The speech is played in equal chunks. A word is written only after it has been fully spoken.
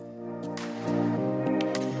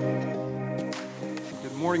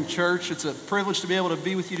morning, church. It's a privilege to be able to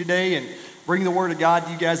be with you today and bring the Word of God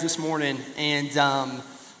to you guys this morning. And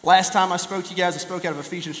last time I spoke to you guys, I spoke out of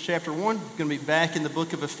Ephesians chapter 1. I'm going to be back in the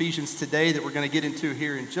book of Ephesians today that we're going to get into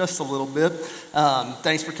here in just a little bit.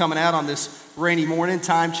 Thanks for coming out on this rainy morning,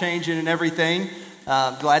 time changing and everything.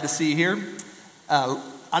 Glad to see you here.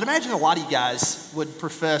 I'd imagine a lot of you guys would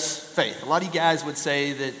profess faith. A lot of you guys would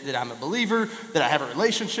say that I'm a believer, that I have a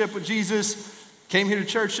relationship with Jesus. Came here to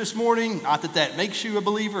church this morning, not that makes you a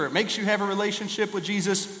believer, it makes you have a relationship with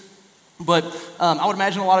Jesus. But I would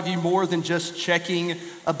imagine a lot of you, more than just checking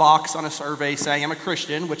a box on a survey saying I'm a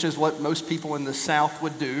Christian, which is what most people in the South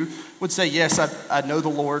would do, would say, yes, I know the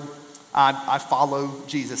Lord, I follow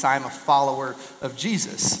Jesus, I am a follower of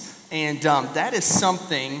Jesus. And that is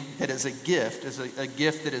something that is a gift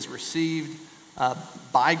that is received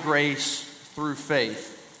by grace through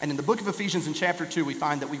faith. And in the book of Ephesians in chapter 2, we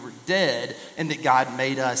find that we were dead and that God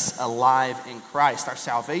made us alive in Christ. Our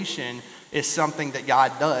salvation is something that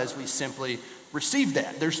God does. We simply receive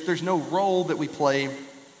that. There's no role that we play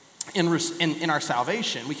in our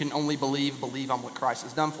salvation. We can only believe on what Christ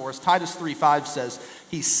has done for us. Titus 3:5 says,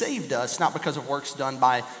 He saved us not because of works done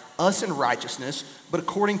by us in righteousness, but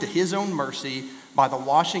according to His own mercy, by the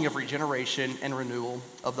washing of regeneration and renewal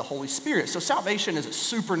of the Holy Spirit. So salvation is a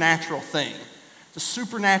supernatural thing. It's a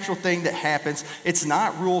supernatural thing that happens. It's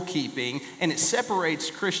not rule keeping, and it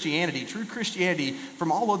separates Christianity, true Christianity,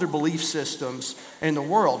 from all other belief systems in the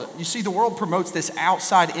world. You see, the world promotes this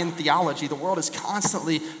outside-in theology. The world is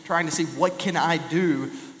constantly trying to see, what can I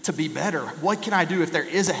do to be better? What can I do if there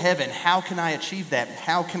is a heaven? How can I achieve that?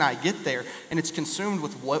 How can I get there? And it's consumed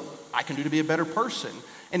with what I can do to be a better person.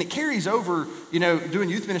 And it carries over, doing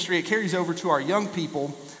youth ministry, it carries over to our young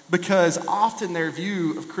people, because often their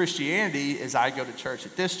view of Christianity is, I go to church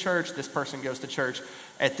at this person goes to church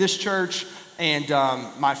at this church, and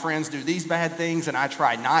my friends do these bad things, and I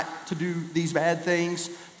try not to do these bad things.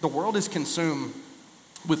 The world is consumed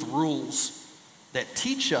with rules that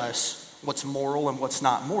teach us what's moral and what's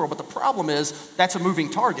not moral. But the problem is, that's a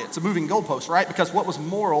moving target. It's a moving goalpost, right? Because what was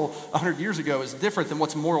moral 100 years ago is different than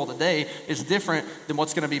what's moral today, is different than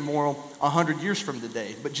what's going to be moral 100 years from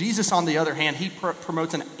today. But Jesus, on the other hand, He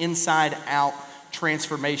promotes an inside-out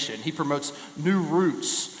transformation. He promotes new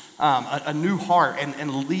roots, a new heart,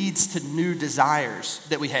 and leads to new desires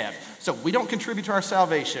that we have. So we don't contribute to our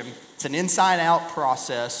salvation. It's an inside-out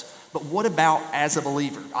process. But what about as a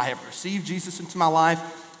believer? I have received Jesus into my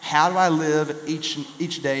life. How do I live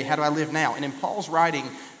each day? How do I live now? And in Paul's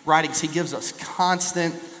writings, he gives us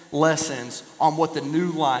constant lessons on what the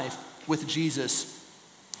new life with Jesus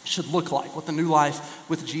should look like, what the new life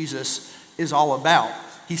with Jesus is all about.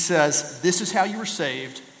 He says, this is how you were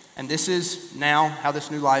saved, and this is now how this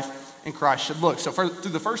new life in Christ should look. So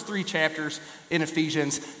through the first 3 chapters in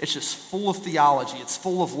Ephesians, it's just full of theology. It's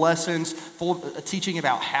full of lessons, full of teaching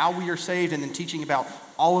about how we are saved, and then teaching about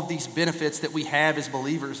all of these benefits that we have as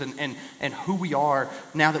believers and who we are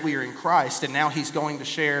now that we are in Christ. And now he's going to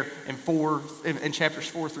share in chapters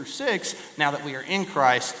 4 through 6, now that we are in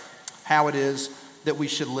Christ, how it is that we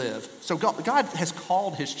should live. So God has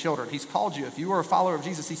called His children. He's called you. If you are a follower of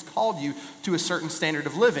Jesus, He's called you to a certain standard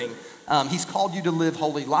of living. He's called you to live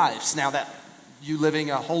holy lives. Now that you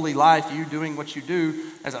living a holy life, you doing what you do,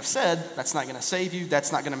 as I've said, that's not going to save you.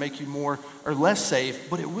 That's not going to make you more or less saved,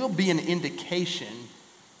 but it will be an indication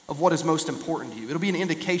of what is most important to you. It'll be an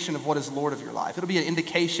indication of what is Lord of your life. It'll be an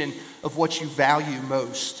indication of what you value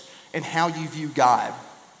most and how you view God.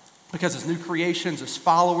 Because as new creations, as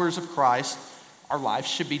followers of Christ, our lives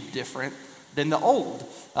should be different than the old.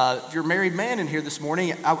 If you're a married man in here this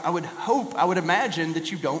morning, I would imagine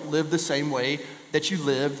that you don't live the same way that you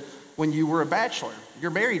lived when you were a bachelor.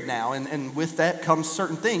 You're married now, and with that comes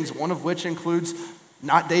certain things, one of which includes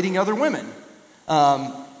not dating other women.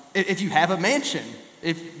 If you have a mansion,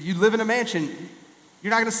 if you live in a mansion, you're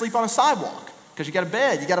not going to sleep on a sidewalk because you got a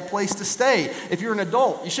bed, you got a place to stay. If you're an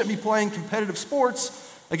adult, you shouldn't be playing competitive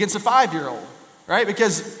sports against a 5-year-old, right?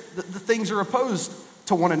 Because the things are opposed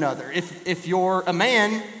to one another. If you're a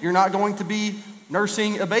man, you're not going to be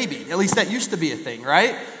nursing a baby. At least that used to be a thing,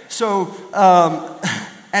 right? So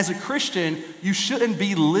as a Christian, you shouldn't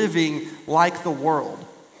be living like the world.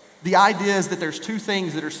 The idea is that there's 2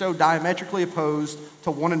 things that are so diametrically opposed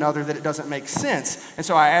to one another that it doesn't make sense. And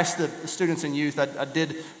so I asked the students and youth, I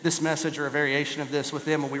did this message or a variation of this with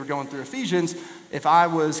them when we were going through Ephesians, if I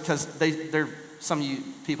was, because some of you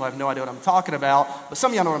people have no idea what I'm talking about, but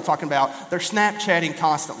some of y'all know what I'm talking about. They're Snapchatting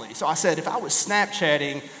constantly. So I said, if I was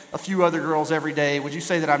Snapchatting a few other girls every day, would you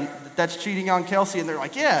say that's cheating on Kelsey? And they're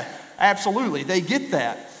like, yeah, absolutely. They get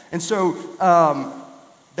that. And so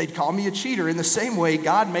they'd call me a cheater. In the same way,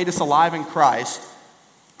 God made us alive in Christ,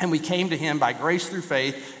 And we came to him by grace through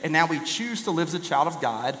faith, and now we choose to live as a child of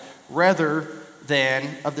God rather than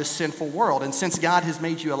of this sinful world. And since God has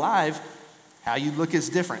made you alive, how you look is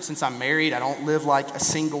different. Since I'm married, I don't live like a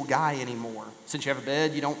single guy anymore. Since you have a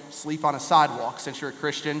bed, you don't sleep on a sidewalk. Since you're a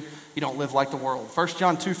Christian, you don't live like the world. 1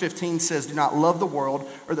 John 2:15 says, do not love the world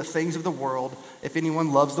or the things of the world. If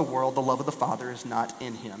anyone loves the world, the love of the Father is not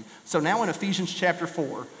in him. So now in Ephesians chapter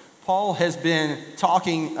 4, Paul has been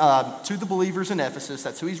talking to the believers in Ephesus,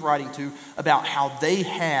 that's who he's writing to, about how they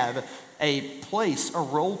have a place, a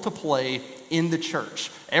role to play in the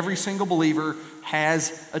church. Every single believer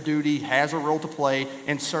has a duty, has a role to play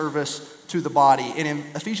in service to the body. And in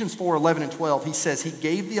Ephesians 4:11 and 12, he says, he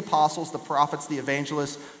gave the apostles, the prophets, the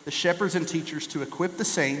evangelists, the shepherds and teachers to equip the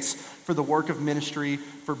saints for the work of ministry,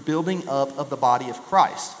 for building up of the body of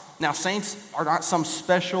Christ. Now, saints are not some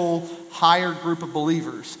special higher group of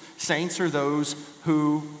believers. Saints are those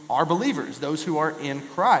who are believers, those who are in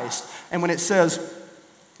Christ. And when it says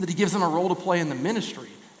that he gives them a role to play in the ministry,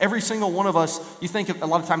 every single one of us, you think of a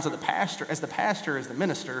lot of times of the pastor as the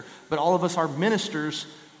minister, but all of us are ministers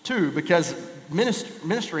too, because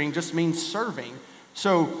ministering just means serving.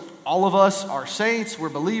 So all of us are saints, we're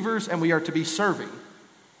believers, and we are to be serving.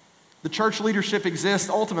 The church leadership exists,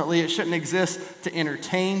 ultimately, it shouldn't exist to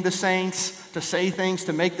entertain the saints, to say things,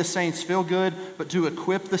 to make the saints feel good, but to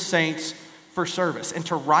equip the saints for service. And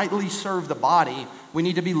to rightly serve the body, we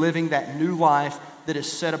need to be living that new life that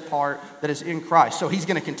is set apart, that is in Christ. So he's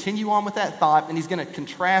going to continue on with that thought, and he's going to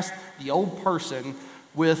contrast the old person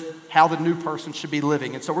with how the new person should be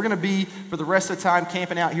living. And so we're going to be, for the rest of the time,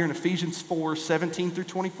 camping out here in Ephesians 4:17 through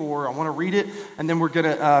 24. I want to read it, and then we're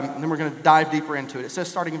going to dive deeper into it. It says,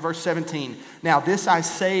 starting in verse 17, now this I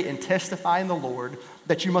say and testify in the Lord,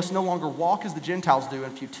 that you must no longer walk as the Gentiles do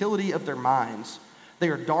in futility of their minds. They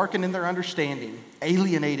are darkened in their understanding,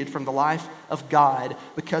 alienated from the life of God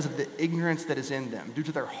because of the ignorance that is in them, due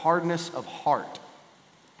to their hardness of heart.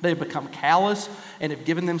 They have become callous and have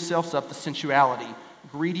given themselves up to sensuality,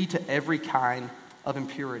 greedy to every kind of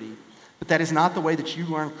impurity. But that is not the way that you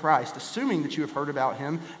learned Christ, assuming that you have heard about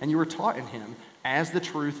him and you were taught in him, as the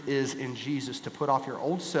truth is in Jesus, to put off your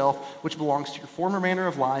old self, which belongs to your former manner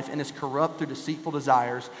of life and is corrupt through deceitful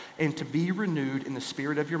desires, and to be renewed in the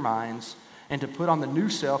spirit of your minds, and to put on the new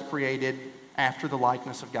self created after the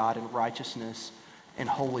likeness of God in righteousness and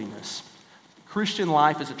holiness. Christian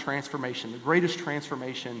life is a transformation, the greatest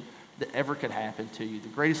transformation that ever could happen to you, the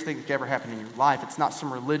greatest thing that could ever happen in your life. It's not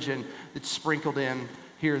some religion that's sprinkled in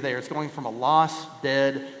here or there. It's going from a lost,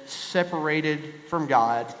 dead, separated from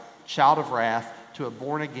God, child of wrath, to a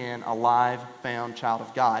born-again, alive, found child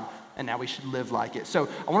of God. And now we should live like it. So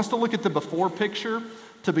I want us to look at the before picture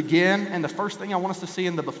to begin. And the first thing I want us to see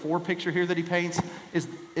in the before picture here that he paints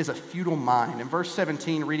is a futile mind. In verse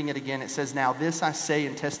 17, reading it again, it says, now this I say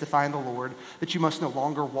and testify in the Lord, that you must no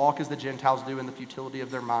longer walk as the Gentiles do in the futility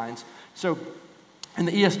of their minds. So in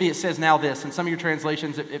the ESV, it says now this. In some of your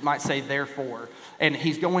translations, it might say therefore. And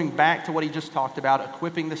he's going back to what he just talked about,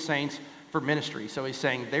 equipping the saints for ministry. So he's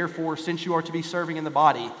saying, therefore, since you are to be serving in the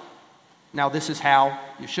body, now this is how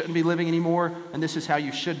you shouldn't be living anymore, and this is how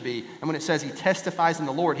you should be. And when it says he testifies in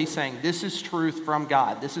the Lord, he's saying this is truth from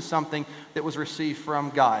God. This is something that was received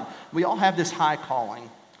from God. We all have this high calling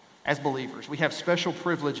as believers. We have special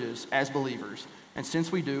privileges as believers. And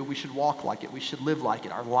since we do, we should walk like it. We should live like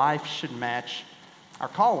it. Our life should match our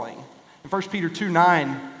calling. In 1 Peter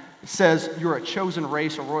 2:9, it says, you're a chosen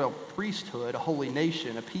race, a royal priesthood, a holy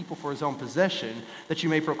nation, a people for his own possession, that you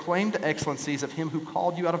may proclaim the excellencies of him who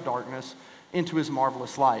called you out of darkness into his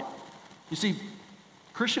marvelous light. You see,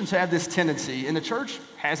 Christians have this tendency, and the church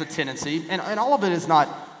has a tendency, and all of it is not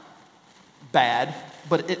bad,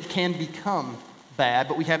 but it can become bad,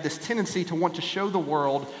 but we have this tendency to want to show the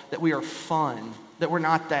world that we are fun, that we're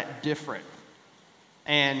not that different.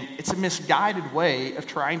 And it's a misguided way of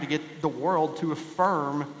trying to get the world to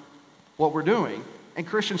affirm what we're doing. And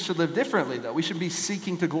Christians should live differently, though. We should be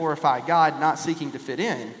seeking to glorify God, not seeking to fit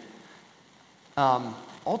in.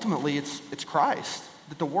 Ultimately, it's Christ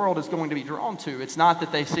that the world is going to be drawn to. It's not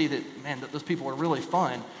that they see that, man, that those people are really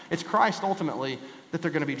fun. It's Christ, ultimately, that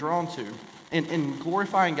they're going to be drawn to. In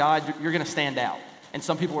glorifying God, you're going to stand out. And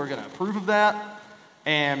some people are going to approve of that,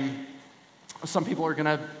 and some people are going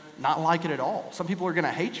to not like it at all. Some people are going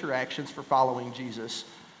to hate your actions for following Jesus.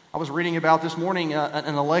 I was reading about this morning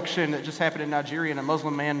an election that just happened in Nigeria, and a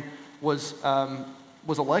Muslim man was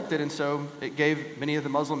elected, and so it gave many of the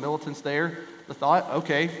Muslim militants there the thought,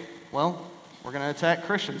 okay, well, we're going to attack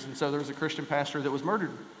Christians. And so there was a Christian pastor that was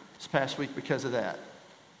murdered this past week because of that.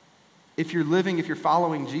 If you're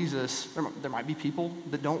following Jesus, there might be people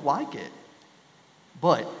that don't like it.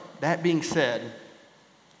 But that being said,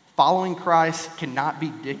 following Christ cannot be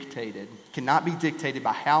dictated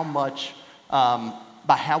by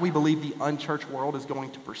by how we believe the unchurched world is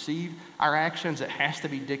going to perceive our actions. It has to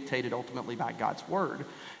be dictated ultimately by God's word.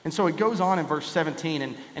 And so it goes on in verse 17,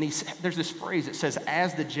 and there's this phrase that says,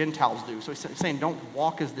 as the Gentiles do. So he's saying, don't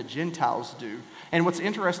walk as the Gentiles do. And what's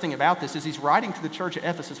interesting about this is he's writing to the church at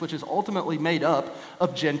Ephesus, which is ultimately made up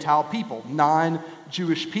of Gentile people,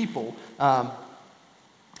 non-Jewish people.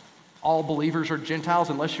 All believers are Gentiles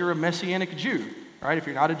unless you're a Messianic Jew. Right? If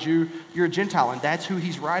you're not a Jew, you're a Gentile, and that's who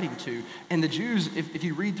he's writing to. And the Jews, if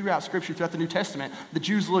you read throughout Scripture, throughout the New Testament, the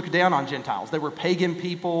Jews looked down on Gentiles. They were pagan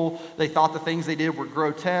people. They thought the things they did were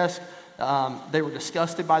grotesque. They were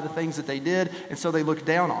disgusted by the things that they did, and so they looked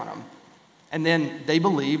down on them. And then they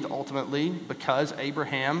believed, ultimately, because we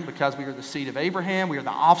are the seed of Abraham, we are the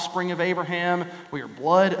offspring of Abraham, we are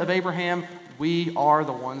blood of Abraham, we are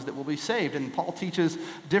the ones that will be saved. And Paul teaches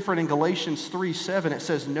different in Galatians 3:7. It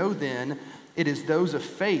says, know then, it is those of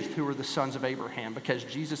faith who are the sons of Abraham. Because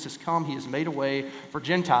Jesus has come, he has made a way for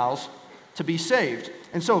Gentiles to be saved.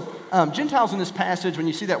 And so Gentiles in this passage, when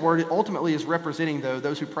you see that word, it ultimately is representing, though,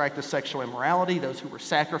 those who practice sexual immorality, those who were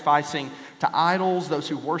sacrificing to idols, those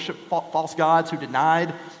who worship false gods, who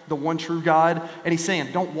denied the one true God. And he's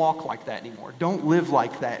saying, don't walk like that anymore. Don't live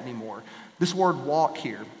like that anymore. This word walk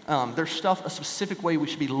here, there's a specific way we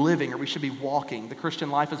should be living or we should be walking. The Christian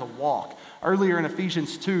life is a walk. Earlier in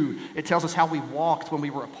Ephesians 2, it tells us how we walked when we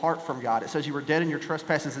were apart from God. It says you were dead in your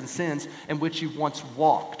trespasses and sins in which you once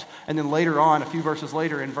walked. And then later on, a few verses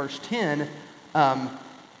later in verse 10,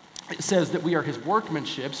 it says that we are his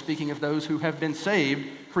workmanship, speaking of those who have been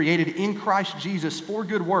saved, created in Christ Jesus for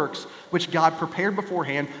good works, which God prepared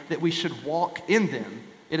beforehand that we should walk in them.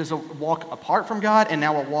 It is a walk apart from God and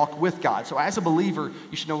now a walk with God. So as a believer,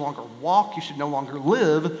 you should no longer walk, you should no longer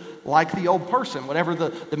live like the old person. Whatever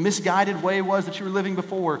the misguided way was that you were living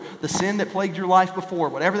before, the sin that plagued your life before,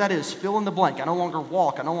 whatever that is, fill in the blank. I no longer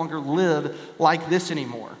walk, I no longer live like this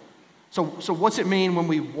anymore. So what's it mean when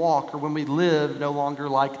we walk or when we live no longer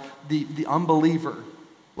like the unbeliever?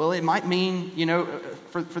 Well, it might mean,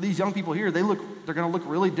 for these young people here, they're going to look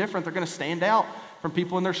really different. They're going to stand out from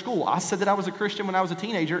people in their school. I said that I was a Christian when I was a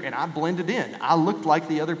teenager, and I blended in. I looked like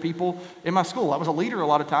the other people in my school. I was a leader a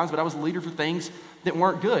lot of times, but I was a leader for things that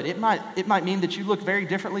weren't good. It might mean that you look very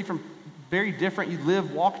different. You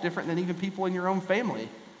live, walk different than even people in your own family.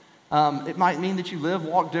 It might mean that you live,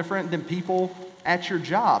 walk different than people at your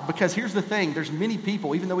job. Because here's the thing, there's many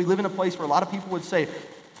people, even though we live in a place where a lot of people would say,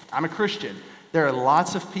 I'm a Christian, there are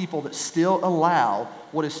lots of people that still allow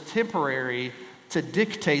what is temporary to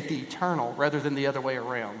dictate the eternal rather than the other way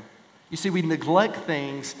around. You see, we neglect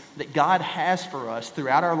things that God has for us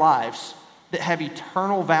throughout our lives that have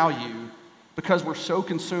eternal value because we're so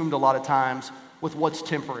consumed a lot of times with what's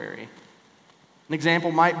temporary. An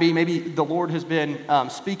example might be maybe the Lord has been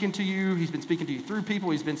speaking to you. He's been speaking to you through people.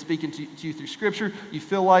 He's been speaking to you through Scripture. You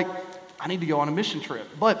feel like, I need to go on a mission trip.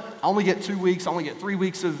 But I only get 2 weeks. I only get 3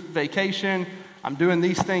 weeks of vacation. I'm doing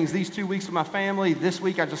these things these 2 weeks with my family. This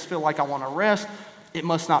week I just feel like I want to rest. It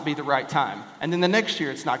must not be the right time. And then the next year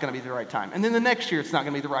it's not going to be the right time. And then the next year it's not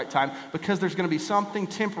going to be the right time because there's going to be something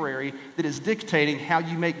temporary that is dictating how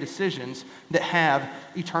you make decisions that have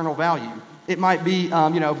eternal value. It might be,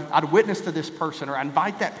 I'd witness to this person or I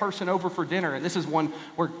invite that person over for dinner. And this is one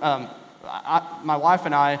where my wife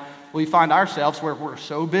and I, we find ourselves where we're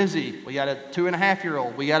so busy. We got a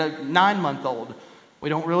 2.5-year-old. We got a 9-month-old. We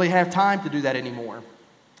don't really have time to do that anymore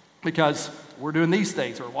because we're doing these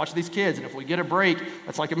things, or we're watching these kids, and if we get a break,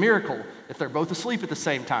 that's like a miracle if they're both asleep at the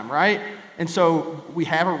same time, right? And so we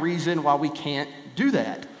have a reason why we can't do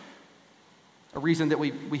that, a reason that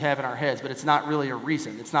we have in our heads, but it's not really a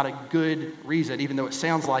reason. It's not a good reason, even though it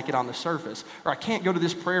sounds like it on the surface. Or I can't go to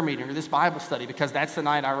this prayer meeting or this Bible study because that's the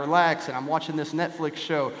night I relax and I'm watching this Netflix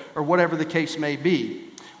show, or whatever the case may be.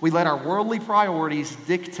 We let our worldly priorities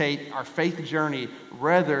dictate our faith journey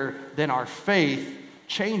rather than our faith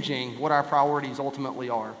changing what our priorities ultimately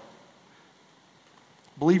are.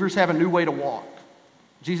 Believers have a new way to walk.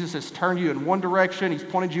 Jesus has turned you in one direction. He's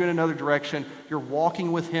pointed you in another direction. You're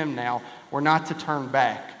walking with him now. We're not to turn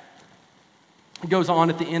back. It goes on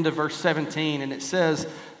at the end of verse 17, and it says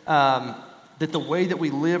that the way that we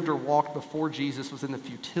lived or walked before Jesus was in the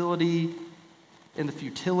futility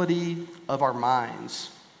of our minds.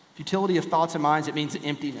 Futility of thoughts and minds, it means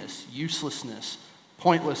emptiness, uselessness,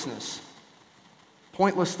 pointlessness.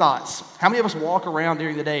 Pointless thoughts. How many of us walk around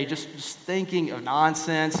during the day just thinking of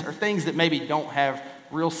nonsense or things that maybe don't have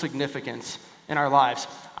real significance in our lives?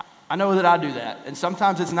 I know that I do that, and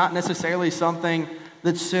sometimes it's not necessarily something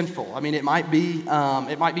that's sinful. I mean, it might be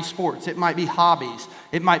sports, it might be hobbies,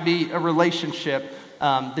 it might be a relationship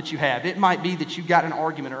that you have. It might be that you got in an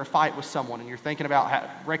argument or a fight with someone and you're thinking about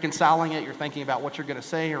reconciling it. You're thinking about what you're going to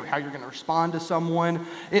say or how you're going to respond to someone.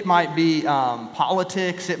 It might be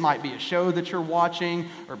politics. It might be a show that you're watching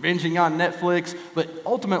or binging on Netflix. But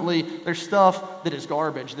ultimately, there's stuff that is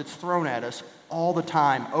garbage that's thrown at us all the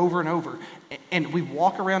time, over and over. And we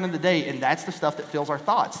walk around in the day, and that's the stuff that fills our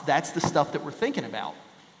thoughts. That's the stuff that we're thinking about.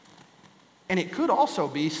 And it could also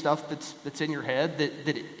be stuff that's in your head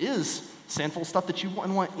that it is sinful, stuff that you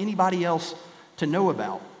wouldn't want anybody else to know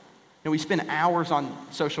about. We spend hours on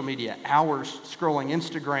social media, hours scrolling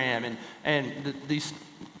Instagram, and these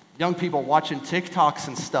young people watching TikToks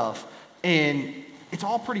and stuff, and it's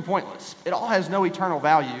all pretty pointless. It all has no eternal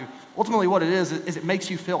value. Ultimately, what it is it makes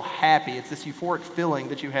you feel happy. It's this euphoric feeling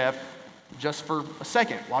that you have just for a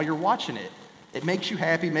second while you're watching it. It makes you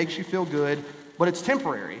happy, makes you feel good, but it's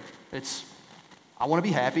temporary. I want to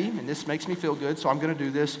be happy, and this makes me feel good, so I'm going to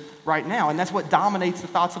do this right now. And that's what dominates the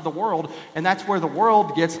thoughts of the world, and that's where the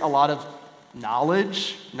world gets a lot of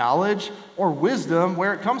knowledge, or wisdom,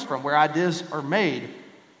 where it comes from, where ideas are made.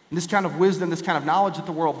 And this kind of wisdom, this kind of knowledge that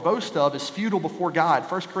the world boasts of is futile before God.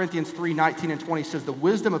 1 Corinthians 3:19 and 20 says, "The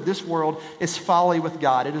wisdom of this world is folly with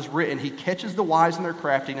God. It is written, He catches the wise in their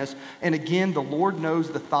craftiness. And again, the Lord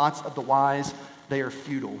knows the thoughts of the wise, they are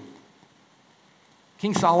futile."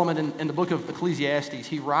 King Solomon in the book of Ecclesiastes,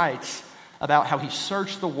 he writes about how he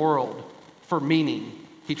searched the world for meaning.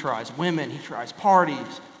 He tries women, he tries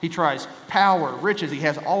parties, he tries power, riches. He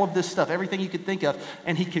has all of this stuff, everything you could think of,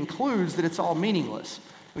 and he concludes that it's all meaningless.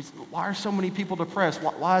 Why are so many people depressed?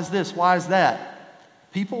 Why is this? Why is that?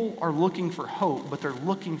 People are looking for hope, but they're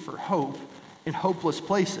looking for hope in hopeless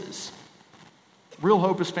places. Real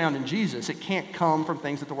hope is found in Jesus. It can't come from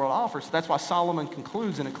things that the world offers. So that's why Solomon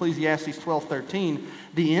concludes in Ecclesiastes 12:13,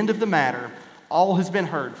 "The end of the matter, all has been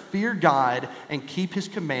heard. Fear God and keep his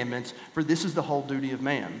commandments, for this is the whole duty of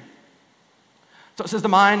man." So it says the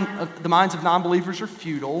minds of non-believers are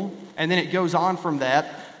futile, and then it goes on from that,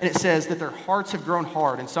 and it says that their hearts have grown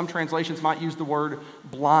hard, and some translations might use the word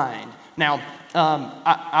blind. Now,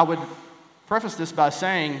 I would preface this by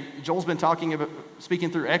saying Joel's been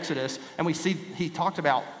speaking through Exodus, and we see he talked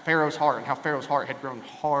about Pharaoh's heart and how Pharaoh's heart had grown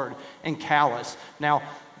hard and callous. Now,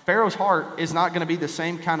 Pharaoh's heart is not going to be the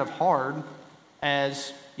same kind of hard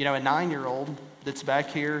as a 9-year-old that's back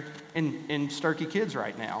here in Sturkey Kids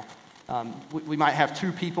right now. We might have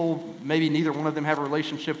two people, maybe neither one of them have a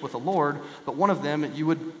relationship with the Lord, but one of them, you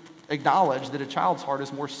would acknowledge that a child's heart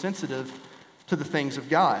is more sensitive to the things of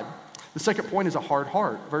God. The second point is a hard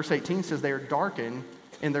heart. Verse 18 says they are darkened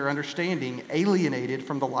in their understanding, alienated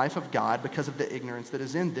from the life of God because of the ignorance that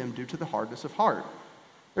is in them due to the hardness of heart.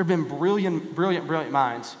 There have been brilliant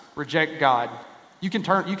minds reject God. You can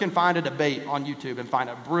find a debate on YouTube and find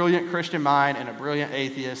a brilliant Christian mind and a brilliant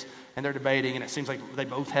atheist, and they're debating, and it seems like they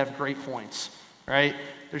both have great points, right?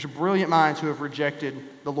 There's brilliant minds who have rejected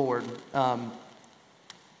the Lord. And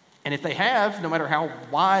if they have, no matter how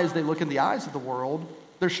wise they look in the eyes of the world,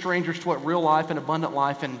 they're strangers to what real life and abundant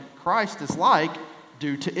life in Christ is like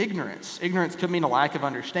due to ignorance. Ignorance could mean a lack of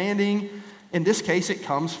understanding. In this case, it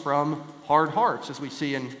comes from hard hearts, as we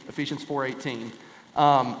see in Ephesians 4:18.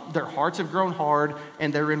 Their hearts have grown hard,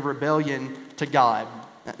 and they're in rebellion to God.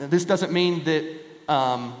 This doesn't mean that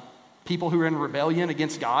people who are in rebellion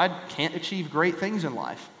against God can't achieve great things in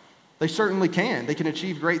life. They certainly can. They can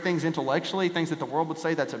achieve great things intellectually, things that the world would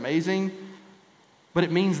say that's amazing. But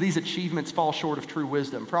it means these achievements fall short of true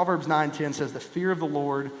wisdom. Proverbs 9:10 says, "The fear of the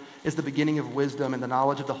Lord is the beginning of wisdom, and the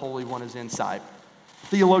knowledge of the Holy One is insight."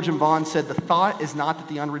 Theologian Vaughn said, "The thought is not that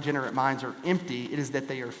the unregenerate minds are empty, it is that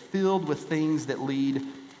they are filled with things that lead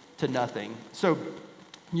to nothing." So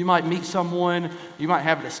you might meet someone, you might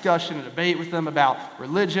have a discussion, a debate with them about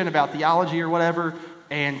religion, about theology or whatever,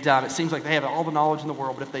 and it seems like they have all the knowledge in the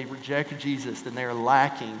world, but if they reject Jesus, then they are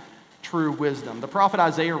lacking true wisdom. The prophet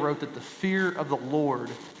Isaiah wrote that the fear of the Lord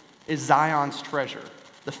is Zion's treasure.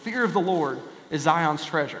 The fear of the Lord is Zion's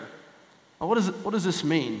treasure. Well, what does this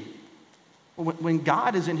mean? When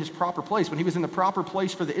God is in his proper place, when he was in the proper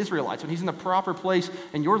place for the Israelites, when he's in the proper place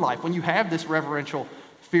in your life, when you have this reverential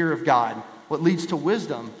fear of God, what leads to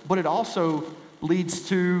wisdom, but it also leads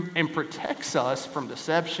to and protects us from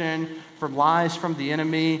deception, from lies from the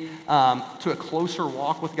enemy, to a closer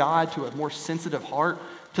walk with God, to a more sensitive heart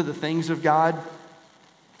to the things of God.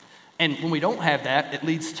 And when we don't have that, it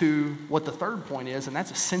leads to what the third point is, and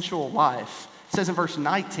that's a sensual life. It says in verse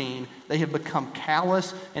 19, they have become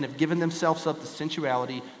callous and have given themselves up to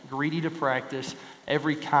sensuality, greedy to practice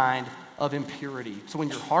every kind of impurity. So when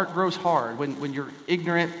your heart grows hard, when you're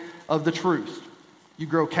ignorant of the truth, you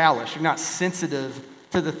grow callous. You're not sensitive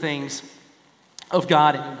to the things of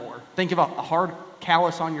God anymore. Think of a hard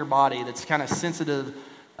callus on your body that's kind of sensitive,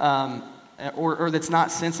 or that's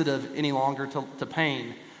not sensitive any longer to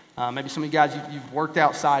pain. Maybe some of you guys, you've worked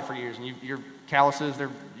outside for years, and your calluses,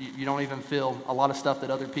 you don't even feel a lot of stuff that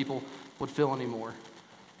other people would feel anymore.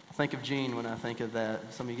 I think of Gene when I think of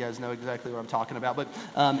that. Some of you guys know exactly what I'm talking about. But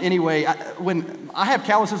anyway, when I have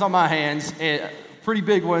calluses on my hands, pretty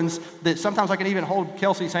big ones, that sometimes I can even hold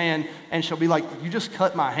Kelsey's hand, and she'll be like, "You just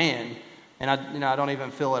cut my hand." And I don't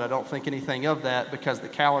even feel it. I don't think anything of that because the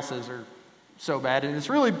calluses are so bad. And it's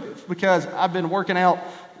really because I've been working out,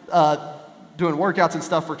 doing workouts and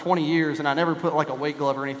stuff for 20 years, and I never put like a weight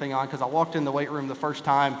glove or anything on because I walked in the weight room the first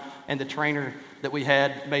time, and the trainer that we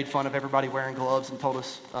had made fun of everybody wearing gloves and called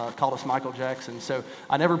us Michael Jackson. So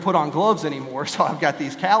I never put on gloves anymore. So I've got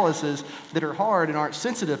these calluses that are hard and aren't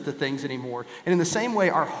sensitive to things anymore. And in the same way,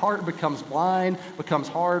 our heart becomes blind, becomes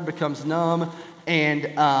hard, becomes numb, and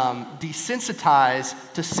desensitized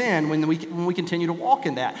to sin when we continue to walk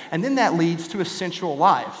in that. And then that leads to a sensual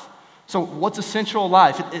life. So what's a sensual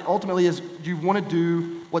life? It ultimately is you want to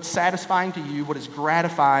do what's satisfying to you, what is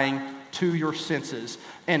gratifying to your senses.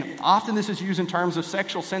 And often this is used in terms of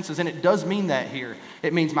sexual senses, and it does mean that here.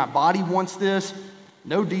 It means my body wants this,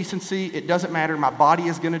 no decency, it doesn't matter. My body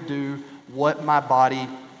is going to do what my body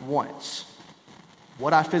wants,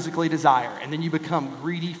 what I physically desire. And then you become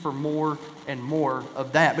greedy for more and more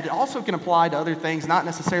of that. But it also can apply to other things, not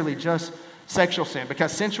necessarily just sexual sin,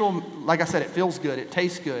 because sensual, like I said, it feels good, it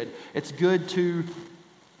tastes good, it's good to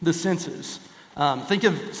the senses. Think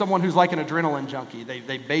of someone who's like an adrenaline junkie.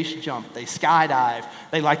 They base jump, they skydive,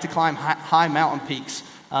 they like to climb high mountain peaks.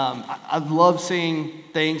 I love seeing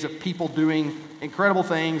things of people doing incredible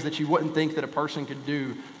things that you wouldn't think that a person could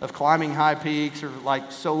do, of climbing high peaks or like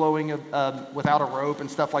soloing without a rope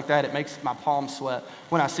and stuff like that. It makes my palms sweat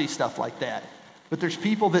when I see stuff like that. But there's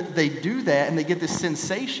people that they do that and they get this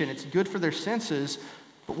sensation. It's good for their senses,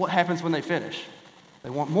 but what happens when they finish? They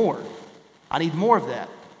want more. I need more of that.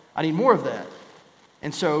 I need more of that.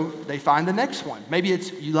 And so they find the next one. Maybe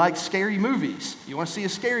it's you like scary movies. You want to see a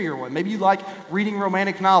scarier one. Maybe you like reading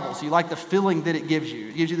romantic novels. You like the feeling that it gives you.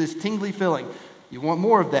 It gives you this tingly feeling. You want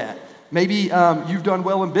more of that. Maybe you've done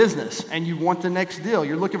well in business and you want the next deal.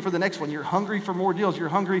 You're looking for the next one. You're hungry for more deals. You're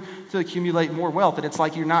hungry to accumulate more wealth. And it's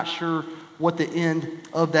like you're not sure what the end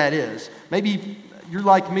of that is. Maybe you're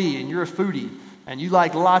like me and you're a foodie and you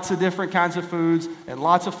like lots of different kinds of foods and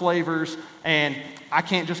lots of flavors, and I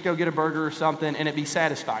can't just go get a burger or something and it be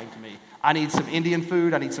satisfying to me. I need some Indian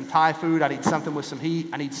food. I need some Thai food. I need something with some heat.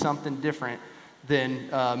 I need something different than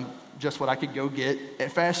just what I could go get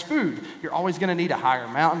at fast food. You're always going to need a higher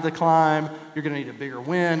mountain to climb. You're going to need a bigger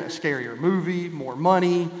win, a scarier movie, more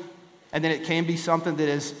money. And then it can be something that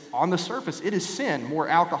is, on the surface, it is sin, more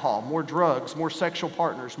alcohol, more drugs, more sexual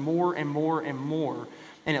partners, more and more and more,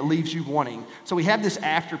 and it leaves you wanting. So we have this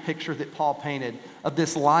after picture that Paul painted of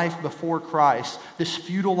this life before Christ, this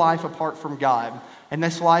futile life apart from God. And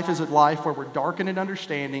this life is a life where we're darkened in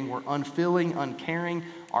understanding, we're unfeeling, uncaring,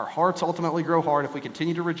 our hearts ultimately grow hard if we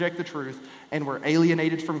continue to reject the truth, and we're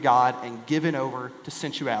alienated from God and given over to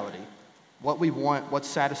sensuality. What we want, what's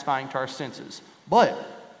satisfying to our senses.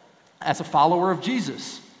 But as a follower of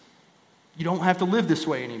Jesus, you don't have to live this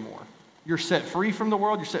way anymore. You're set free from the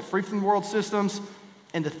world. You're set free from the world systems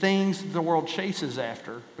and the things the world chases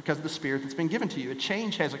after because of the Spirit that's been given to you. A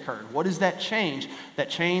change has occurred. What is that change? That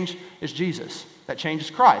change is Jesus. That change is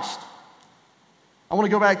Christ. I want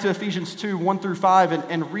to go back to Ephesians 2, 1 through 5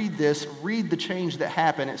 and read this. Read the change that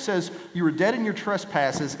happened. It says, "You were dead in your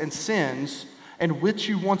trespasses and sins, in which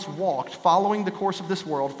you once walked, following the course of this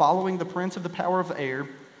world, following the prince of the power of the air,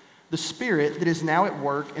 the spirit that is now at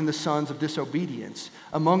work in the sons of disobedience,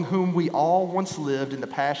 among whom we all once lived in the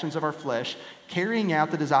passions of our flesh, carrying out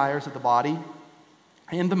the desires of the body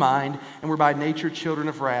and the mind, and were by nature children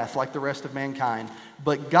of wrath, like the rest of mankind.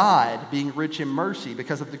 But God, being rich in mercy,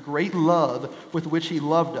 because of the great love with which he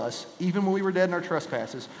loved us, even when we were dead in our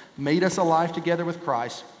trespasses, made us alive together with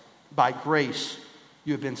Christ. By grace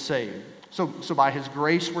you have been saved." So by his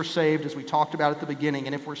grace we're saved, as we talked about at the beginning.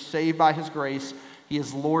 And if we're saved by his grace, he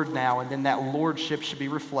is Lord now, and then that lordship should be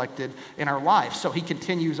reflected in our life. So he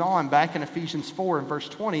continues on back in Ephesians 4 and verse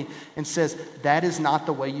 20 and says, that is not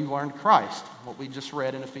the way you learned Christ, what we just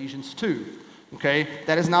read in Ephesians 2. Okay?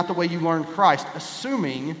 That is not the way you learned Christ,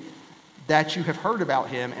 assuming that you have heard about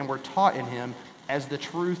him and were taught in him as the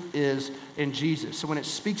truth is in Jesus. So when it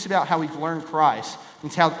speaks about how we've learned Christ,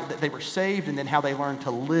 it's how they were saved and then how they learned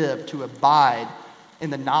to live, to abide in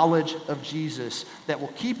the knowledge of Jesus that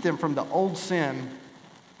will keep them from the old sin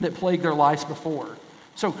that plagued their lives before.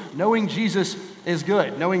 So knowing Jesus is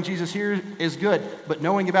good. Knowing Jesus here is good. But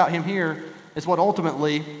knowing about him here is what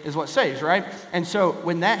ultimately is what saves, right? And so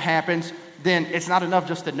when that happens, then it's not enough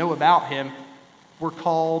just to know about him. We're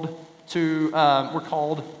called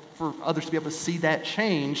for others to be able to see that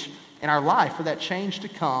change in our life, for that change to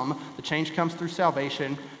come. The change comes through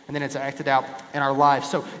salvation, and then it's acted out in our life.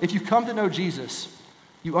 So if you come to know Jesus,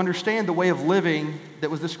 you understand the way of living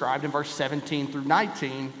that was described in verse 17 through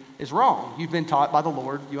 19 is wrong. You've been taught by the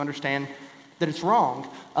Lord. You understand that it's wrong.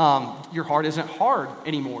 Your heart isn't hard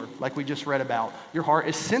anymore, like we just read about. Your heart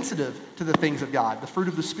is sensitive to the things of God. The fruit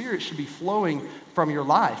of the Spirit should be flowing from your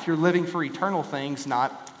life. You're living for eternal things,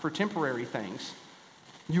 not for temporary things.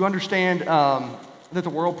 You understand that the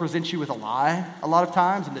world presents you with a lie a lot of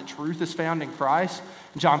times, and that truth is found in Christ.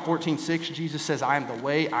 In John 14:6, Jesus says, I am the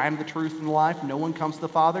way, I am the truth, and the life. No one comes to the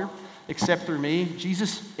Father except through me.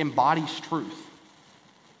 Jesus embodies truth.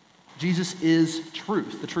 Jesus is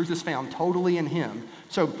truth. The truth is found totally in him.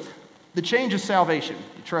 So the change is salvation.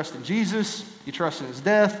 You trust in Jesus, you trust in his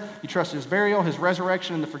death, you trust in his burial, his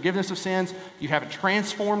resurrection, and the forgiveness of sins. You have a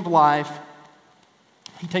transformed life.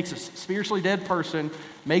 He takes a spiritually dead person,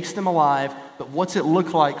 makes them alive, but what's it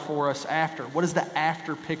look like for us after? What does the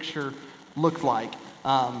after picture look like?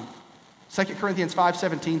 2 Corinthians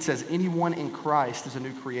 5:17 says, anyone in Christ is a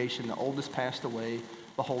new creation. The old has passed away.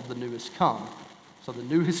 Behold, the new has come. So the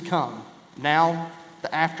new has come. Now,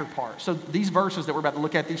 the after part. So these verses that we're about to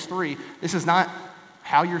look at, these three, this is not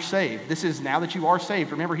how you're saved. This is now that you are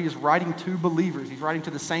saved. Remember, he is writing to believers. He's writing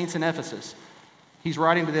to the saints in Ephesus. He's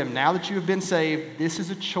writing to them, now that you have been saved, this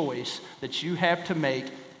is a choice that you have to make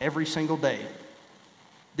every single day.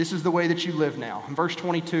 This is the way that you live now. In verse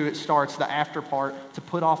 22, it starts the after part to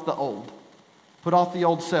put off the old. Put off the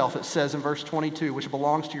old self, it says in verse 22, which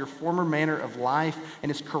belongs to your former manner of life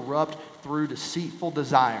and is corrupt through deceitful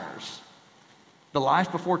desires. The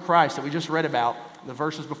life before Christ that we just read about, the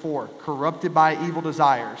verses before, corrupted by evil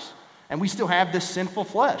desires. And we still have this sinful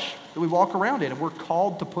flesh that we walk around in, and we're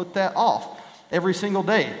called to put that off every single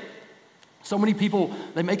day. So many people,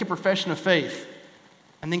 they make a profession of faith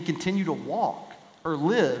and then continue to walk or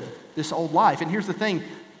live this old life. And here's the thing,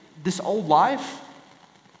 this old life,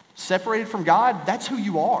 separated from God, that's who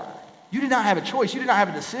you are. You did not have a choice. You did not have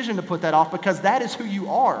a decision to put that off because that is who you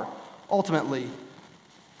are ultimately.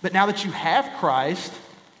 But now that you have Christ,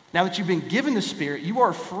 now that you've been given the Spirit, you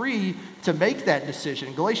are free to make that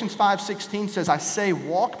decision. Galatians 5:16 says, I say,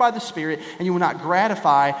 walk by the Spirit, and you will not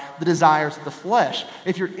gratify the desires of the flesh.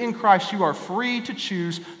 If you're in Christ, you are free to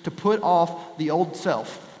choose to put off the old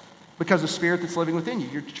self because of the Spirit that's living within you.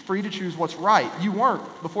 You're free to choose what's right. You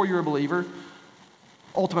weren't before you were a believer.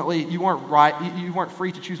 Ultimately, you weren't right. You weren't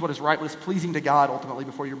free to choose what is right, what is pleasing to God, ultimately,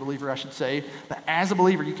 before you're a believer, I should say. But as a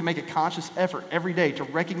believer, you can make a conscious effort every day to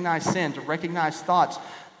recognize sin, to recognize thoughts,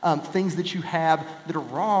 things that you have that are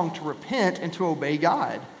wrong, to repent and to obey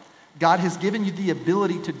God. God has given you the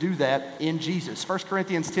ability to do that in Jesus. 1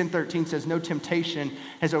 Corinthians 10:13 says, no temptation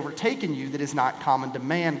has overtaken you that is not common to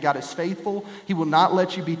man. God is faithful. He will not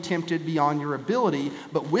let you be tempted beyond your ability,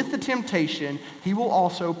 but with the temptation, he will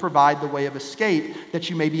also provide the way of escape that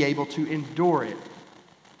you may be able to endure it.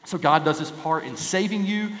 So God does his part in saving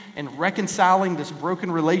you and reconciling this broken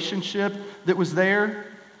relationship that was there,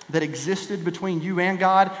 that existed between you and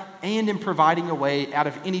God, and in providing a way out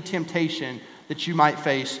of any temptation that you might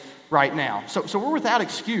face right now. So we're without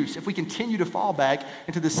excuse if we continue to fall back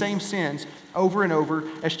into the same sins over and over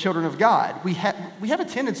as children of God. We have a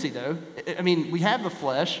tendency, though. I mean, we have the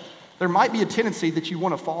flesh. There might be a tendency that you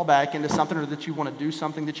want to fall back into something, or that you want to do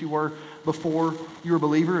something that you were before you were a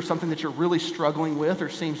believer, or something that you're really struggling with or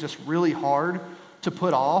seems just really hard to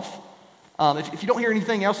put off. If you don't hear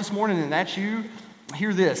anything else this morning and that's you,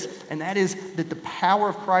 hear this, and that is that the power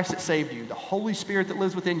of Christ that saved you, the Holy Spirit that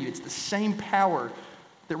lives within you, it's the same power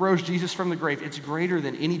that rose Jesus from the grave. It's greater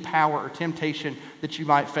than any power or temptation that you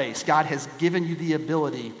might face. God has given you the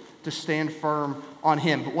ability to stand firm on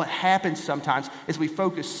him. But what happens sometimes is we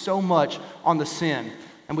focus so much on the sin,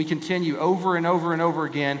 and we continue over and over and over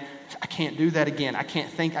again, I can't do that again. I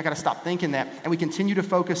got to stop thinking that. And we continue to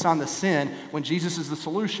focus on the sin when Jesus is the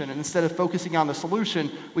solution. And instead of focusing on the solution,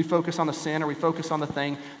 we focus on the sin, or we focus on the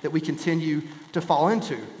thing that we continue to fall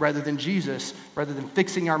into rather than Jesus, rather than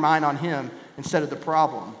fixing our mind on him instead of the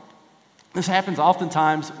problem. This happens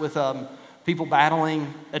oftentimes with people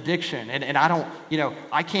battling addiction. And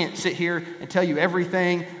I can't sit here and tell you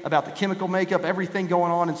everything about the chemical makeup, everything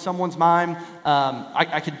going on in someone's mind.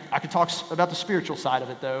 I could talk about the spiritual side of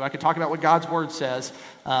it, though. I could talk about what God's word says.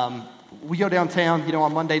 We go downtown,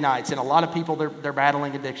 on Monday nights, and a lot of people, they're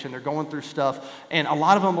battling addiction. They're going through stuff. And a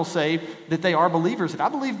lot of them will say that they are believers. And I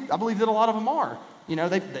believe that a lot of them are. You know,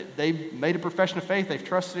 they've made a profession of faith. They've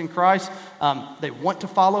trusted in Christ. They want to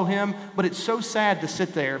follow him. But it's so sad to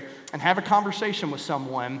sit there and have a conversation with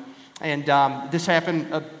someone. And this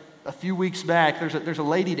happened a few weeks back. There's a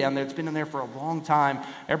lady down there that's been in there for a long time.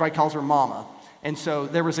 Everybody calls her Mama. And so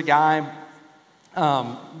there was a guy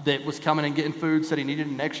that was coming and getting food, said he needed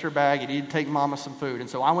an extra bag, he needed to take Mama some food. And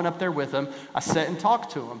so I went up there with him, I sat and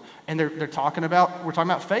talked to him, and we're talking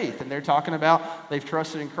about faith, and they're talking about they've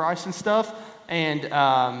trusted in Christ and stuff, and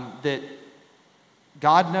that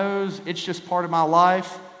God knows it's just part of my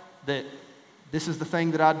life, that this is the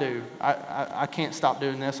thing that I do. I can't stop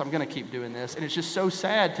doing this, I'm going to keep doing this. And it's just so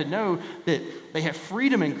sad to know that they have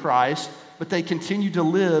freedom in Christ, but they continue to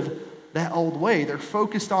live that old way. They're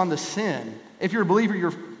focused on the sin. If you're a believer,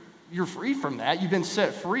 you're free from that. You've been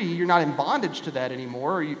set free. You're not in bondage to that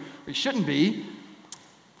anymore, or you shouldn't be.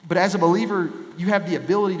 But as a believer, you have the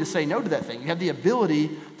ability to say no to that thing. You have the ability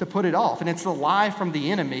to put it off. And it's the lie from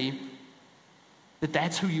the enemy that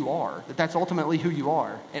that's who you are, that that's ultimately who you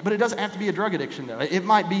are. But it doesn't have to be a drug addiction, though. It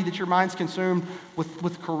might be that your mind's consumed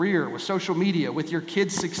with career, with social media, with your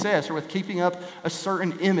kids' success, or with keeping up a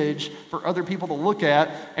certain image for other people to look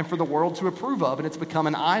at and for the world to approve of, and it's become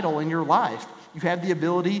an idol in your life. You have the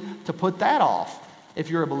ability to put that off if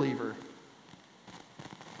you're a believer.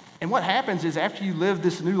 And what happens is after you live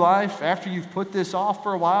this new life, after you've put this off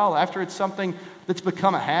for a while, after it's something that's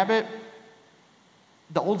become a habit,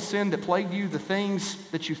 the old sin that plagued you, the things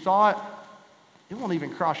that you thought, it won't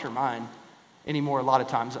even cross your mind anymore a lot of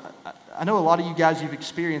times. I know a lot of you guys, you've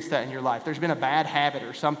experienced that in your life. There's been a bad habit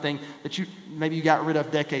or something that maybe you got rid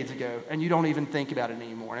of decades ago, and you don't even think about it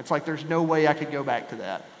anymore. And it's like, there's no way I could go back to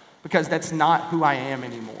that, because that's not who I am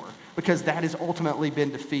anymore, because that has ultimately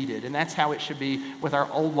been defeated. And that's how it should be with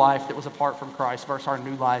our old life that was apart from Christ versus our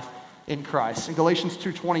new life in Christ. In Galatians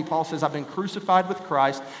 2:20, Paul says, I've been crucified with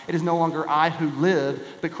Christ. It is no longer I who live,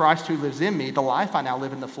 but Christ who lives in me. The life I now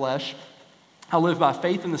live in the flesh, I live by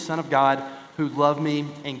faith in the Son of God who loved me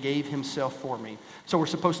and gave himself for me. So we're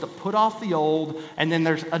supposed to put off the old, and then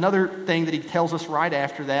there's another thing that he tells us right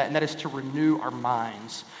after that, and that is to renew our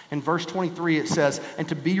minds. In verse 23, it says, and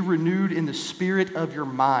to be renewed in the spirit of your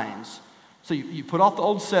minds. So you put off the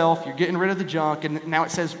old self, you're getting rid of the junk, and now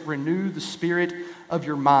it says renew the spirit of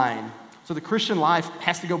your mind. So the Christian life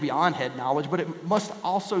has to go beyond head knowledge, but it must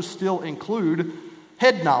also still include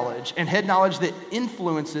head knowledge, and head knowledge that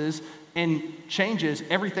influences and changes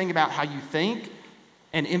everything about how you think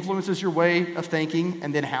and influences your way of thinking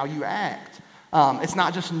and then how you act. It's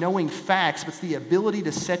not just knowing facts, but it's the ability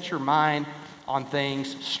to set your mind on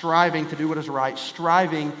things, striving to do what is right,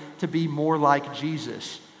 striving to be more like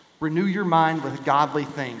Jesus. Renew your mind with godly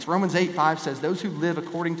things. Romans 8:5 says, those who live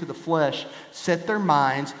according to the flesh set their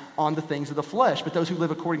minds on the things of the flesh, but those who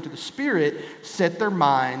live according to the Spirit set their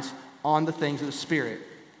minds on the things of the Spirit.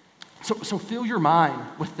 So fill your mind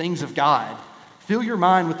with things of God. Fill your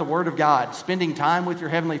mind with the Word of God, spending time with your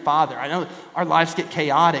Heavenly Father. I know our lives get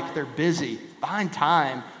chaotic, they're busy. Find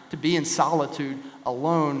time to be in solitude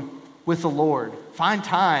alone with the Lord. Find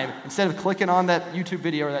time, instead of clicking on that YouTube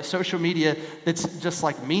video or that social media that's just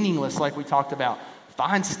like meaningless like we talked about,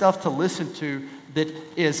 find stuff to listen to that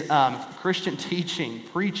is Christian teaching,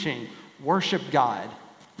 preaching, worship God.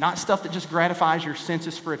 Not stuff that just gratifies your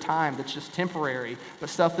senses for a time, that's just temporary, but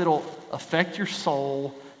stuff that'll affect your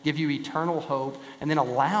soul, give you eternal hope, and then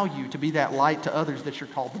allow you to be that light to others that you're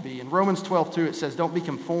called to be. In Romans 12:2, it says, don't be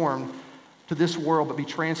conformed to this world, but be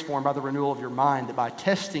transformed by the renewal of your mind, that by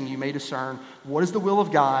testing you may discern what is the will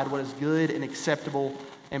of God, what is good and acceptable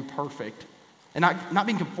and perfect. And not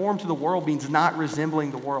being conformed to the world means not resembling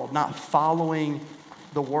the world, not following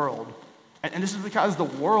the world. And this is because the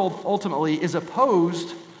world ultimately is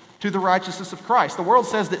opposed to the righteousness of Christ. The world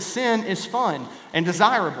says that sin is fun and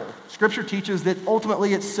desirable. Scripture teaches that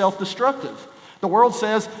ultimately it's self-destructive. The world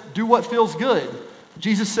says, do what feels good.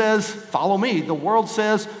 Jesus says, follow me. The world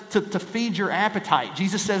says to feed your appetite.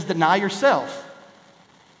 Jesus says, deny yourself.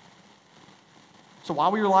 So why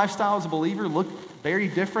will your lifestyle as a believer look very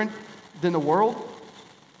different than the world?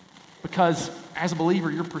 Because as a believer,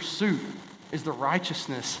 your pursuit is the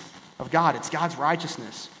righteousness of God. It's God's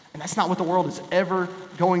righteousness. And that's not what the world is ever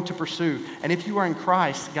going to pursue. And if you are in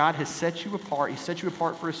Christ, God has set you apart. He set you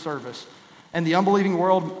apart for his service. And the unbelieving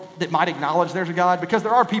world that might acknowledge there's a God, because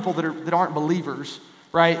there are people that aren't believers,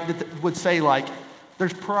 right, that would say, like,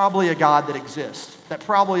 there's probably a God that exists. That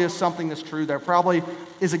probably is something that's true. There probably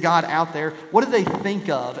is a God out there. What do they think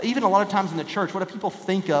of? Even a lot of times in the church, what do people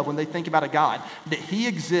think of when they think about a God? That he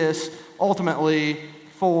exists ultimately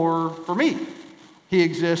for me. He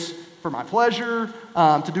exists for my pleasure,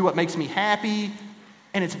 to do what makes me happy.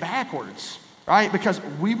 And it's backwards, right? Because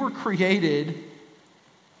we were created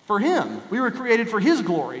for him. We were created for his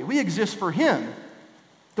glory. We exist for him,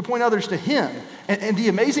 to point others to him. And the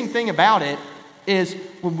amazing thing about it is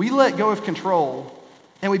when we let go of control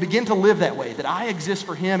and we begin to live that way, that I exist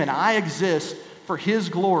for him and I exist for his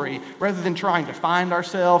glory, rather than trying to find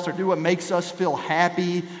ourselves or do what makes us feel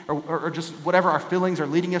happy or just whatever our feelings are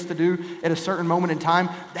leading us to do at a certain moment in time,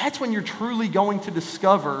 that's when you're truly going to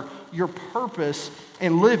discover your purpose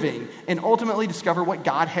in living and ultimately discover what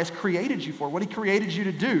God has created you for, what he created you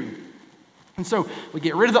to do. And so we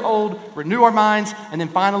get rid of the old, renew our minds, and then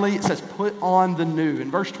finally it says, put on the new. In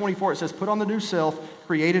verse 24, it says, put on the new self,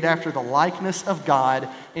 created after the likeness of God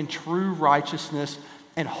in true righteousness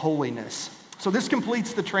and holiness. So this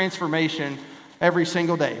completes the transformation every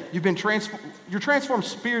single day. You're transformed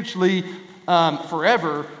spiritually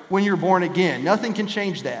forever when you're born again. Nothing can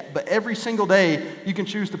change that. But every single day, you can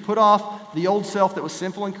choose to put off the old self that was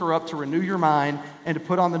sinful and corrupt, to renew your mind, and to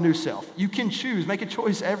put on the new self. You can choose, make a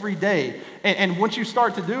choice every day. And once you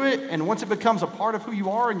start to do it, and once it becomes a part of who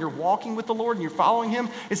you are, and you're walking with the Lord, and you're following him,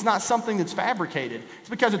 it's not something that's fabricated. It's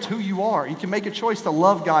because it's who you are. You can make a choice to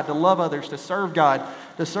love God, to love others, to serve God,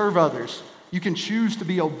 to serve others. You can choose to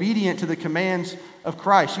be obedient to the commands of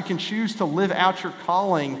Christ. You can choose to live out your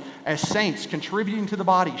calling as saints, contributing to the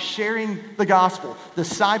body, sharing the gospel,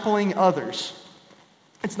 discipling others.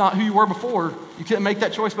 It's not who you were before. You couldn't make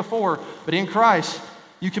that choice before, but in Christ,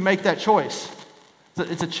 you can make that choice.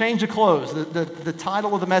 It's a change of clothes. The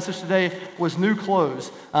title of the message today was New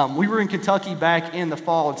Clothes. We were in Kentucky back in the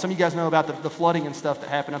fall, and some of you guys know about the flooding and stuff that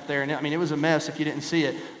happened up there. And it was a mess if you didn't see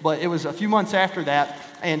it. But it was a few months after that,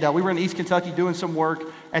 and we were in East Kentucky doing some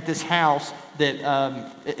work at this house that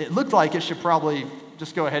it looked like it should probably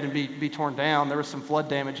just go ahead and be torn down. There was some flood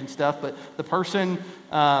damage and stuff, but the person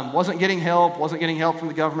wasn't getting help from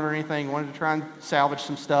the government or anything, wanted to try and salvage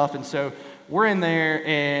some stuff. And so we're in there,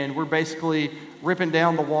 and we're basically ripping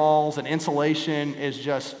down the walls, and insulation is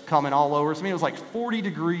just coming all over us. I mean, it was like 40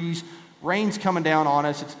 degrees, rain's coming down on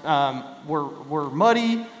us. It's, we're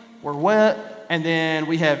muddy, we're wet, and then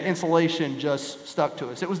we have insulation just stuck to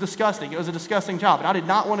us. It was disgusting. It was a disgusting job, and I did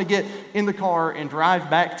not want to get in the car and drive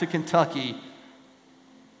back to Kentucky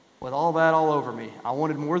with all that all over me. I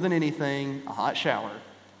wanted more than anything a hot shower.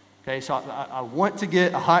 Okay, so I want to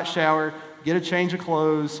get a hot shower, get a change of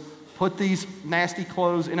clothes, put these nasty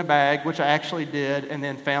clothes in a bag, which I actually did, and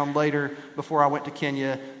then found later before I went to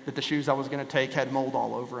Kenya that the shoes I was going to take had mold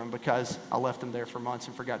all over them because I left them there for months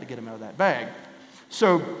and forgot to get them out of that bag.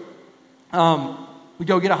 So we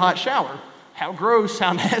go get a hot shower. How gross,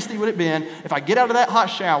 how nasty would it have been if I get out of that hot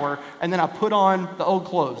shower and then I put on the old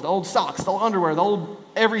clothes, the old socks, the old underwear, the old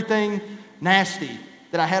everything nasty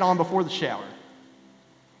that I had on before the shower.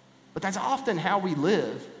 But that's often how we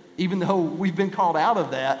live, even though we've been called out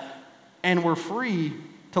of that and we're free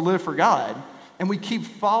to live for God. And we keep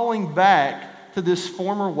falling back to this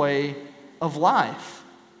former way of life.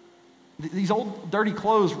 These old dirty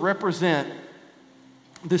clothes represent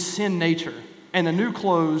this sin nature. And the new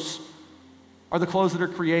clothes are the clothes that are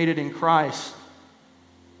created in Christ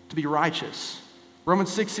to be righteous.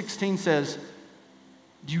 Romans 6:16 says,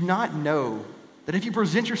 "Do you not know that if you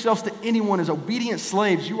present yourselves to anyone as obedient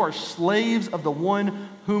slaves, you are slaves of the one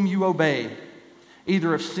whom you obey,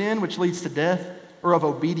 either of sin, which leads to death, or of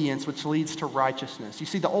obedience, which leads to righteousness." You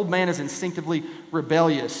see, the old man is instinctively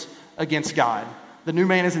rebellious against God. The new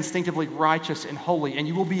man is instinctively righteous and holy, and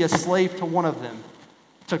you will be a slave to one of them,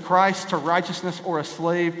 to Christ, to righteousness, or a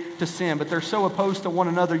slave to sin. But they're so opposed to one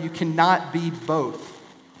another, you cannot be both.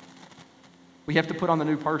 We have to put on the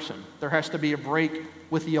new person. There has to be a break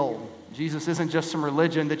with the old. Jesus isn't just some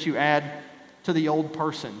religion that you add to the old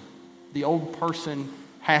person. The old person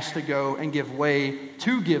has to go and give way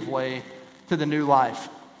to the new life.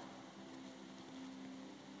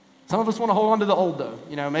 Some of us want to hold on to the old, though.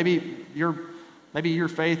 You know, maybe your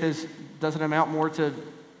faith doesn't amount more to,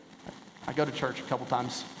 I go to church a couple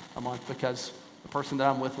times a month because the person that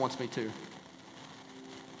I'm with wants me to,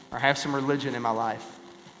 or have some religion in my life.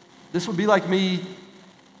 This would be like me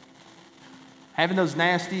having those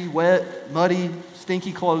nasty, wet, muddy,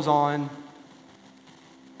 stinky clothes on,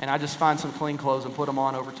 and I just find some clean clothes and put them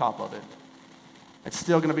on over top of it. It's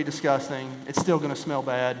still going to be disgusting. It's still going to smell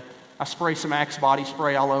bad. I spray some Axe body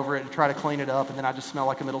spray all over it and try to clean it up, and then I just smell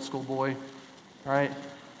like a middle school boy, right?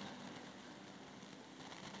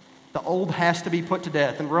 The old has to be put to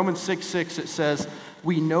death. In Romans 6:6 it says,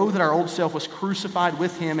 "We know that our old self was crucified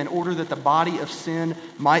with him in order that the body of sin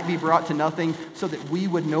might be brought to nothing, so that we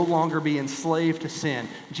would no longer be enslaved to sin."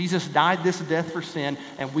 Jesus died this death for sin,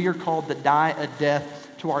 and we are called to die a death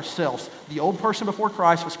to ourselves. The old person before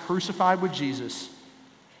Christ was crucified with Jesus.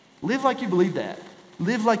 Live like you believe that.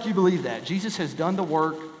 Live like you believe that. Jesus has done the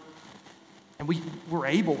work And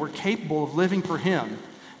we're capable of living for him.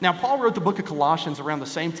 Now, Paul wrote the book of Colossians around the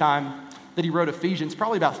same time that he wrote Ephesians,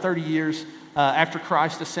 probably about 30 years after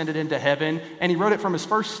Christ ascended into heaven. And he wrote it from his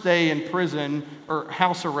first stay in prison or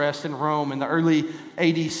house arrest in Rome in the early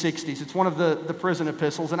AD 60s. It's one of the prison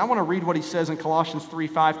epistles. And I want to read what he says in Colossians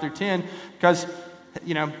 3:5-10, because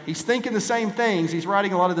he's thinking the same things. He's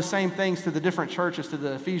writing a lot of the same things to the different churches, to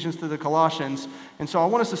the Ephesians, to the Colossians. And so I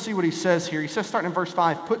want us to see what he says here. He says, starting in verse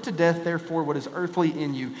 5, "Put to death, therefore, what is earthly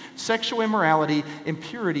in you, sexual immorality,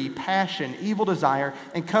 impurity, passion, evil desire,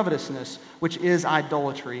 and covetousness, which is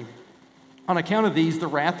idolatry. On account of these, the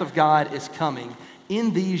wrath of God is coming.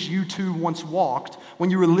 In these you too once walked when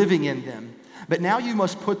you were living in them. But now you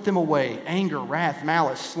must put them away: anger, wrath,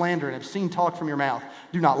 malice, slander, and obscene talk from your mouth.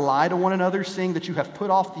 Do not lie to one another, seeing that you have put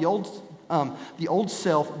off the old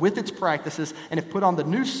self with its practices, and have put on the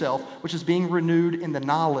new self, which is being renewed in the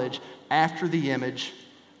knowledge after the image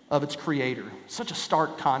of its creator." Such a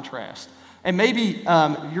stark contrast. And maybe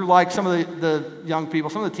you're like some of the young people,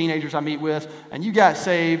 some of the teenagers I meet with, and you got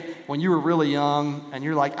saved when you were really young, and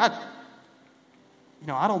you're like, I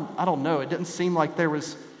don't know. It didn't seem like there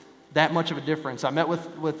was that much of a difference. I met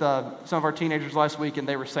with some of our teenagers last week, and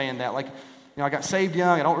they were saying that, like, I got saved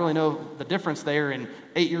young. I don't really know the difference there in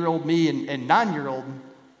 8-year-old me and 9-year-old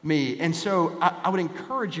me. And so I would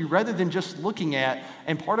encourage you, rather than just looking at,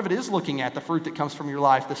 and part of it is looking at the fruit that comes from your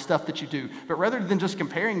life, the stuff that you do, but rather than just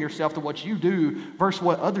comparing yourself to what you do versus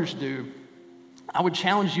what others do, I would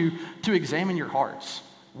challenge you to examine your hearts.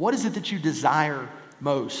 What is it that you desire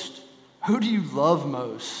most? Who do you love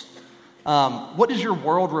most? What does your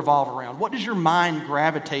world revolve around? What does your mind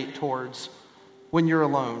gravitate towards when you're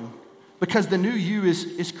alone? Because the new you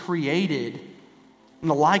is created in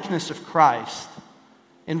the likeness of Christ.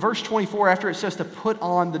 In verse 24, after it says to put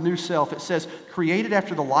on the new self, it says, created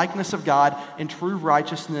after the likeness of God in true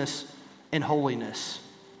righteousness and holiness.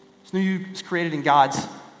 This new you is created in God's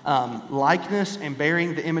likeness and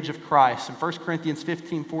bearing the image of Christ. In 1 Corinthians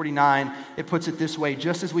 15:49, it puts it this way: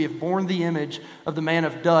 just as we have borne the image of the man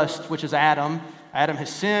of dust, which is Adam. Adam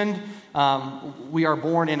has sinned. We are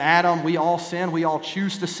born in Adam. We all sin. We all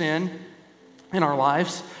choose to sin in our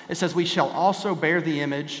lives. It says we shall also bear the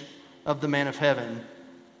image of the man of heaven.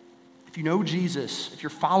 If you know Jesus, if you're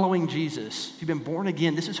following Jesus, if you've been born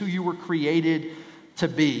again, this is who you were created to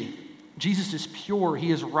be. Jesus is pure,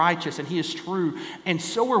 he is righteous, and he is true. And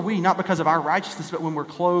so are we, not because of our righteousness, but when we're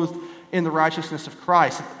clothed in the righteousness of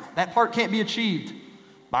Christ. That part can't be achieved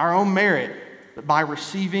by our own merit, but by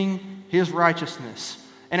receiving his righteousness.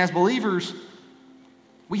 And as believers,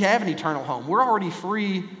 we have an eternal home. We're already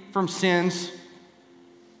free from sin's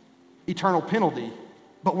eternal penalty,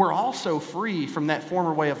 but we're also free from that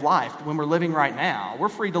former way of life when we're living right now. We're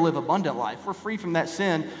free to live abundant life. We're free from that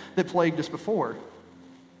sin that plagued us before.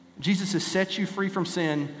 Jesus has set you free from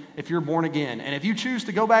sin if you're born again. And if you choose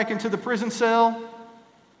to go back into the prison cell,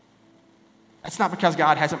 that's not because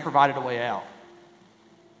God hasn't provided a way out,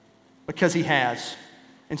 because he has.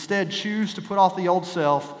 Instead, choose to put off the old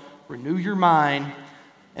self, renew your mind,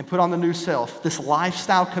 and put on the new self. This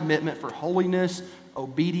lifestyle commitment for holiness,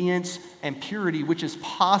 obedience, and purity, which is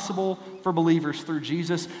possible for believers through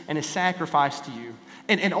Jesus and his sacrifice to you.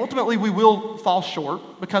 And ultimately, we will fall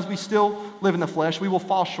short because we still live in the flesh. We will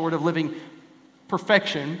fall short of living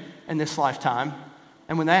perfection in this lifetime.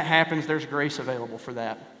 And when that happens, there's grace available for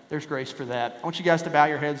that. There's grace for that. I want you guys to bow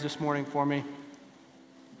your heads this morning for me.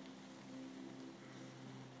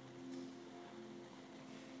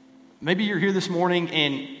 Maybe you're here this morning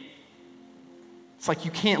and it's like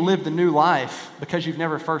you can't live the new life because you've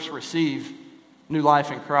never first received new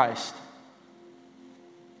life in Christ.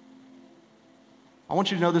 I want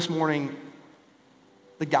you to know this morning,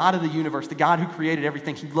 the God of the universe, the God who created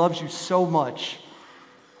everything, he loves you so much.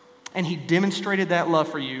 And he demonstrated that love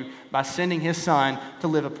for you by sending his son to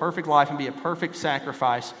live a perfect life and be a perfect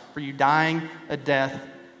sacrifice for you, dying a death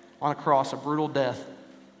on a cross, a brutal death.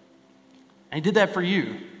 And he did that for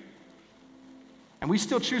you. And we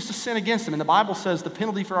still choose to sin against him. And the Bible says the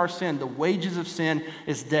penalty for our sin, the wages of sin,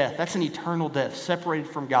 is death. That's an eternal death, separated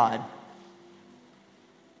from God.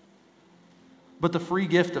 But the free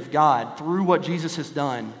gift of God, through what Jesus has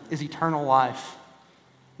done, is eternal life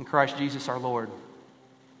in Christ Jesus our Lord.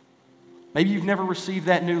 Maybe you've never received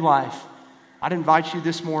that new life. I'd invite you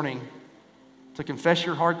this morning to confess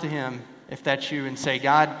your heart to him, if that's you, and say,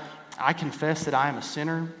 God, I confess that I am a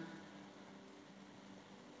sinner.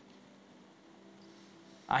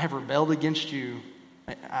 I have rebelled against you.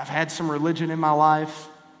 I've had some religion in my life,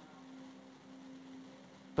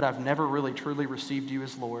 but I've never really truly received you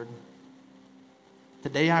as Lord.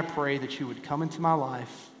 Today I pray that you would come into my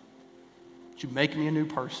life Would you make me a new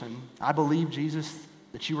person? I believe, Jesus,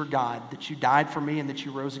 that you are God, that you died for me, and that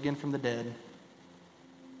you rose again from the dead.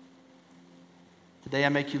 Today I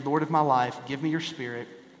make you Lord of my life. Give me your Spirit.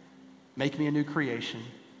 Make me a new creation.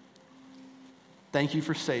 Thank you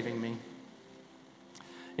for saving me.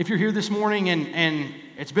 If you're here this morning and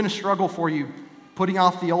it's been a struggle for you, putting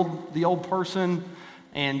off the old person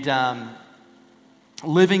and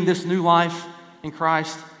living this new life in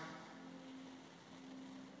Christ,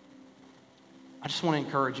 I just want to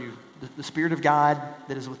encourage you. The Spirit of God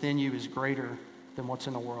that is within you is greater than what's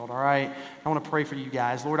in the world, all right? I want to pray for you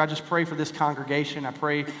guys. Lord, I just pray for this congregation. I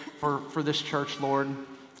pray for this church, Lord,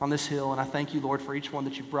 on this hill. And I thank you, Lord, for each one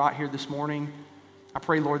that you brought here this morning. I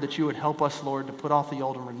pray, Lord, that you would help us, Lord, to put off the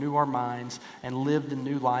old and renew our minds and live the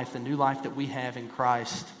new life that we have in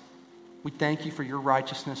Christ. We thank you for your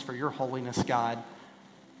righteousness, for your holiness, God.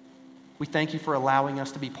 We thank you for allowing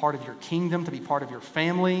us to be part of your kingdom, to be part of your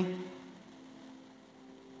family,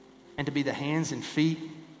 and to be the hands and feet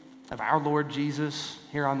of our Lord Jesus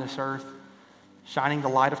here on this earth, shining the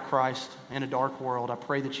light of Christ in a dark world. I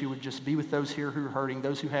pray that you would just be with those here who are hurting,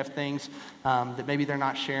 those who have things that maybe they're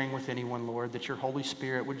not sharing with anyone, Lord, that your Holy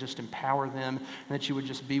Spirit would just empower them and that you would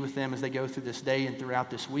just be with them as they go through this day and throughout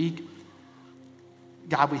this week.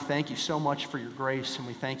 God, we thank you so much for your grace, and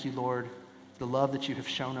we thank you, Lord, for the love that you have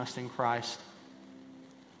shown us in Christ.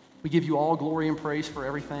 We give you all glory and praise for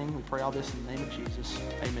everything. We pray all this in the name of Jesus.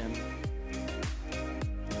 Amen.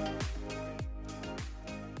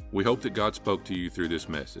 We hope that God spoke to you through this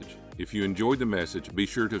message. If you enjoyed the message, be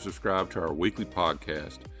sure to subscribe to our weekly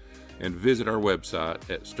podcast and visit our website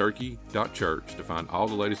at sturkey.church to find all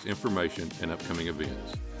the latest information and upcoming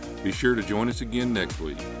events. Be sure to join us again next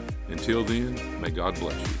week. Until then, may God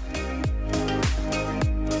bless you.